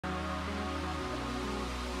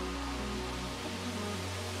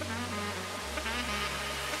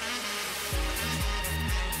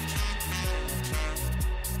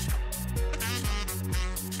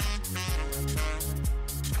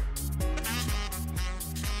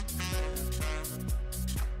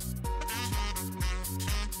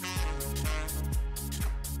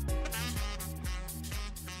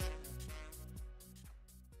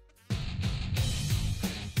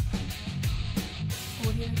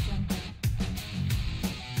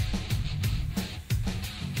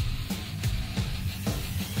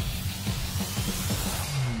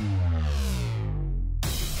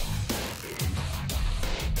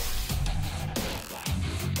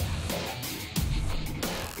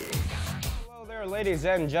Ladies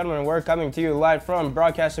and gentlemen, we're coming to you live from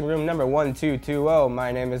broadcasting room number 1220.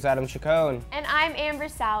 My name is Adam Chacon. And I'm Amber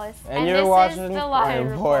Salas. And you're watching the Lion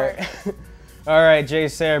Report. All right,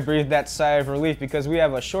 JSerra, breathe that sigh of relief because we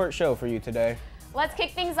have a short show for you today. Let's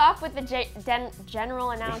kick things off with the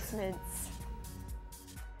general announcements.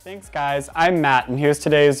 Thanks, guys. I'm Matt, and here's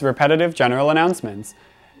today's repetitive general announcements.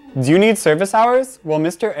 Do you need service hours? Well,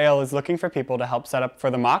 Mr. Ale is looking for people to help set up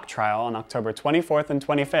for the mock trial on October 24th and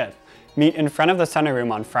 25th. Meet in front of the Center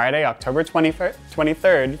Room on Friday, October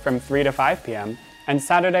 23rd from 3 to 5 p.m. and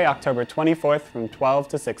Saturday, October 24th from 12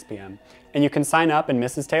 to 6 p.m. And you can sign up in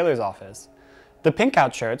Mrs. Taylor's office. The Pink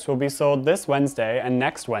Out shirts will be sold this Wednesday and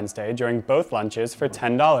next Wednesday during both lunches for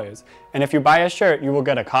 $10. And if you buy a shirt, you will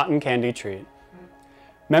get a cotton candy treat.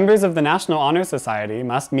 Members of the National Honor Society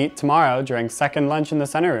must meet tomorrow during second lunch in the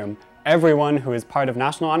Center Room. Everyone who is part of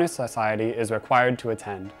National Honor Society is required to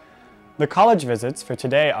attend. The college visits for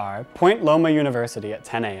today are Point Loma University at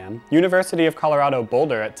 10 a.m., University of Colorado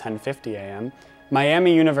Boulder at 10:50 a.m.,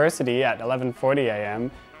 Miami University at 11:40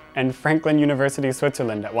 a.m., and Franklin University,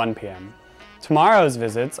 Switzerland at 1 p.m. Tomorrow's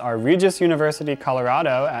visits are Regis University,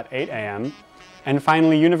 Colorado at 8 a.m., and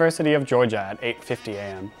finally University of Georgia at 8:50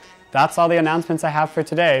 a.m. That's all the announcements I have for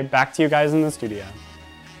today. Back to you guys in the studio.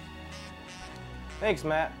 Thanks,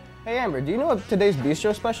 Matt. Hey, Amber, do you know what today's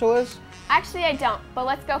Bistro special is? Actually, I don't, but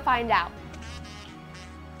let's go find out.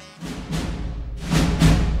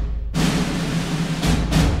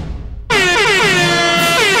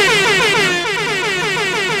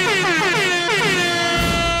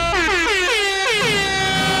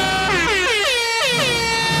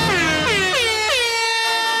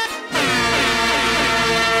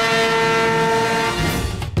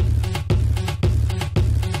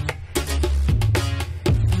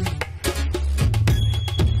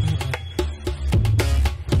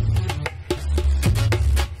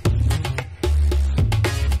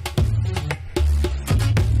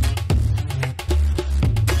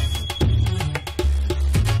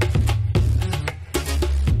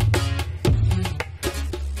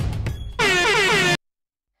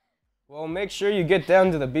 Well, make sure you get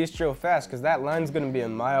down to the Bistro fast because that line's going to be a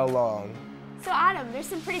mile long. So Adam, there's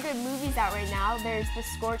some pretty good movies out right now. There's The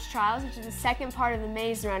Scorched Trials, which is the second part of The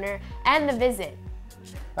Maze Runner, and The Visit.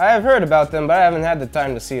 I have heard about them, but I haven't had the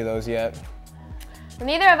time to see those yet. Well,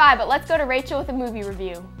 neither have I, but let's go to Rachel with a movie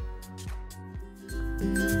review.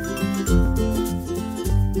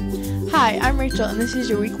 Hi, I'm Rachel, and this is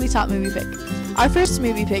your weekly top movie pick. Our first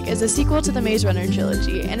movie pick is a sequel to the Maze Runner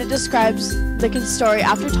trilogy, and it describes the story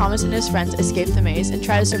after Thomas and his friends escape the maze and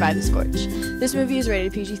try to survive the scorch. This movie is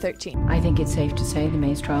rated PG-13. I think it's safe to say the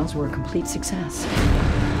maze trials were a complete success.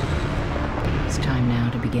 It's time now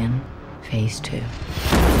to begin phase 2.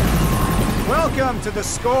 Welcome to the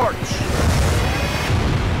Scorch!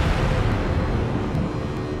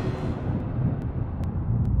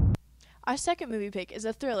 Our second movie pick is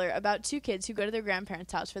a thriller about two kids who go to their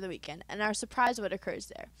grandparents' house for the weekend and are surprised what occurs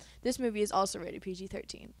there. This movie is also rated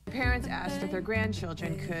PG-13. Parents asked if their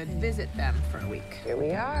grandchildren could visit them for a week. Here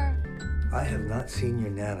we are. I have not seen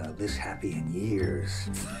your Nana this happy in years.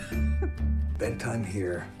 Bedtime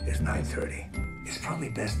here is 9:30. It's probably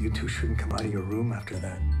best you two shouldn't come out of your room after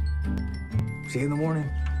that. See you in the morning.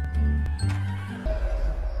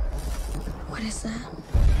 What is that?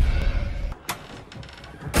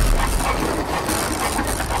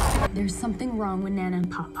 There's something wrong with Nana and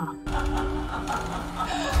Papa.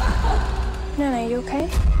 Nana, you okay?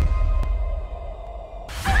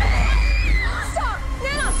 Stop!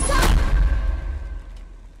 Nana, stop!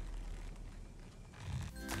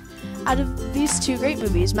 Out of these two great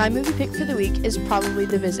movies, my movie pick for the week is probably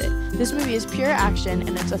The Visit. This movie is pure action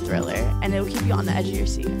and it's a thriller, and it'll keep you on the edge of your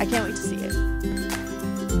seat. I can't wait to see it.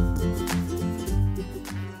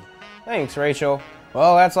 Thanks, Rachel.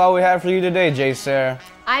 Well, that's all we have for you today, JSerra.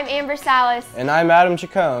 I'm Amber Salas. And I'm Adam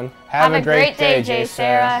Chacon. Have a great day,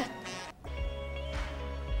 JSerra.